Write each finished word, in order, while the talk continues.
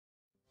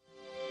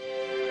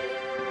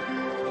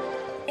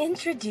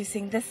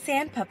Introducing the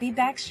SandPuppy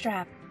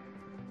Backstrap.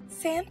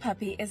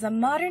 SandPuppy is a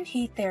modern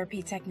heat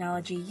therapy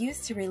technology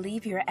used to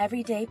relieve your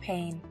everyday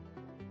pain.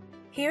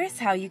 Here is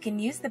how you can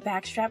use the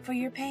backstrap for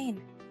your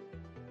pain.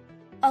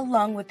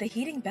 Along with the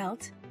heating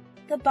belt,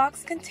 the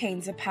box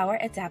contains a power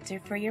adapter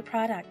for your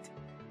product.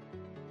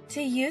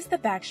 To use the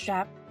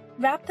backstrap,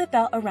 wrap the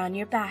belt around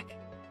your back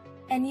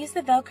and use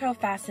the Velcro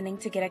fastening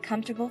to get a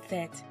comfortable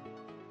fit.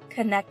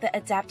 Connect the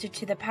adapter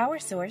to the power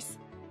source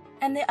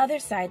and the other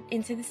side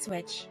into the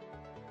switch.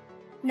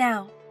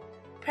 Now,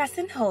 press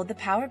and hold the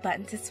power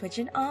button to switch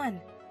it on.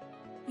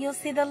 You'll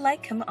see the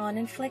light come on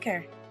and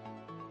flicker.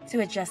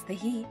 To adjust the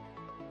heat,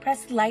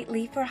 press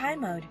lightly for high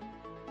mode.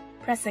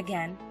 Press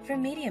again for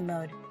medium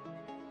mode.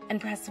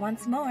 And press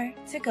once more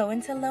to go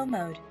into low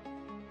mode.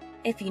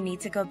 If you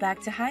need to go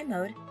back to high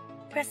mode,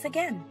 press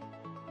again.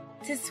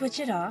 To switch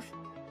it off,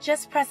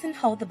 just press and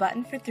hold the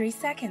button for 3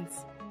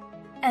 seconds.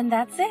 And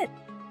that's it!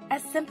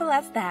 As simple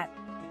as that.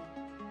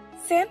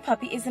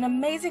 SandPuppy is an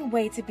amazing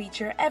way to beat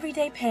your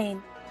everyday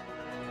pain